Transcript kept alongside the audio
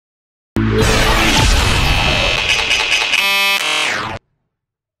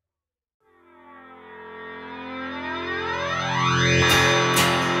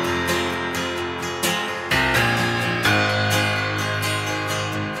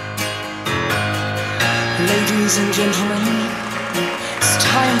Ladies and gentlemen, it's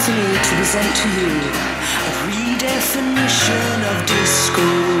time for me to present to you a redefinition of disco.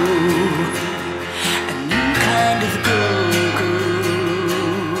 A new kind of go-go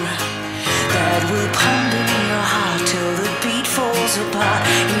that will pump in your heart till the beat falls apart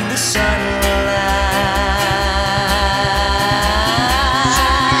in the sunlight.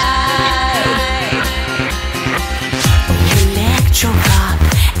 Electro pop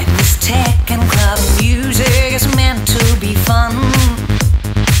and this tech and club music is meant to be fun.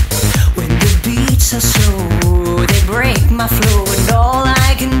 When the beats are slow, they break my flow, and all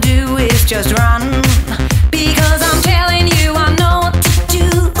I can do is just run. Because I'm telling you, I know what to do.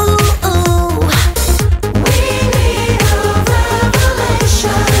 We need a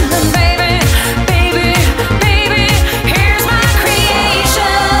revelation. Baby, baby, baby, here's my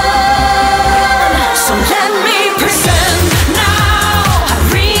creation. So let me present now a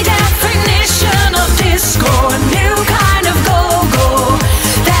redefinition of disco, a new kind of go-go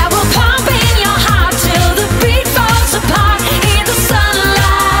that will pump in your heart till the beat falls apart in the sunlight.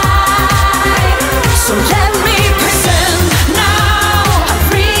 So let me present now a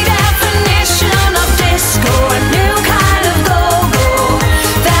redefinition of disco, a new kind of go-go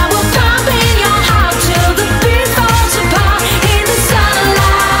that will pump in your heart till the beat falls apart in the sunlight.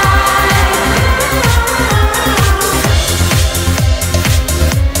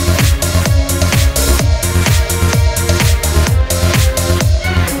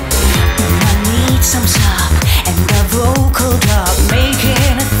 I need some sock and a vocal drop, making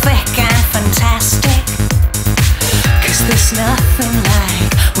it thick and fantastic. 'Cause there's nothing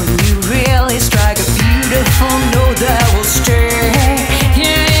like when you really strike a beautiful note that will stay.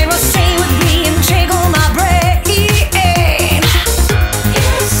 Yeah, it will stay with me and jiggle my brain.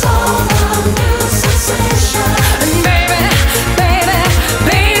 It's all a new sensation. And baby, baby,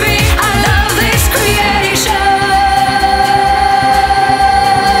 baby, I love this creation.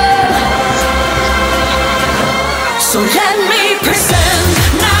 So let me present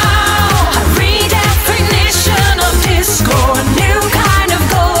now a redefinition of disco, a new kind of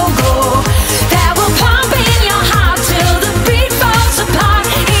go-go that will pump in your heart till the beat falls apart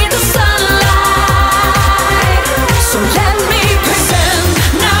in the sunlight. So let me present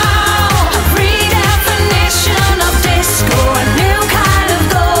now a redefinition of disco, a new kind of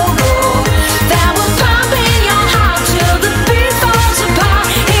go-go that will pump in your heart till the beat falls apart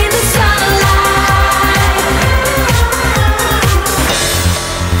in the sunlight.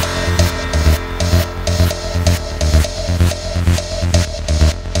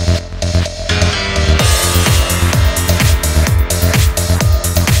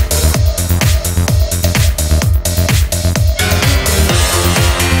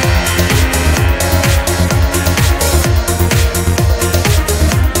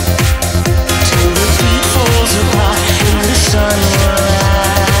 Till the beat falls apart in the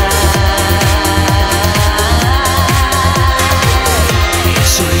sunlight.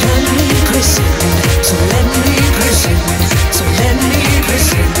 So let me present, so let me present, so let me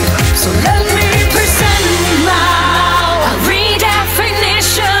present, so let me present now a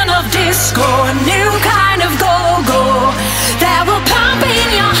redefinition of disco, a new kind of go-go that will pump in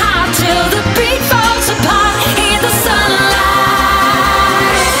your heart till the beat falls apart in the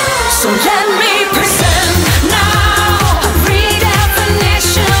sunlight. So let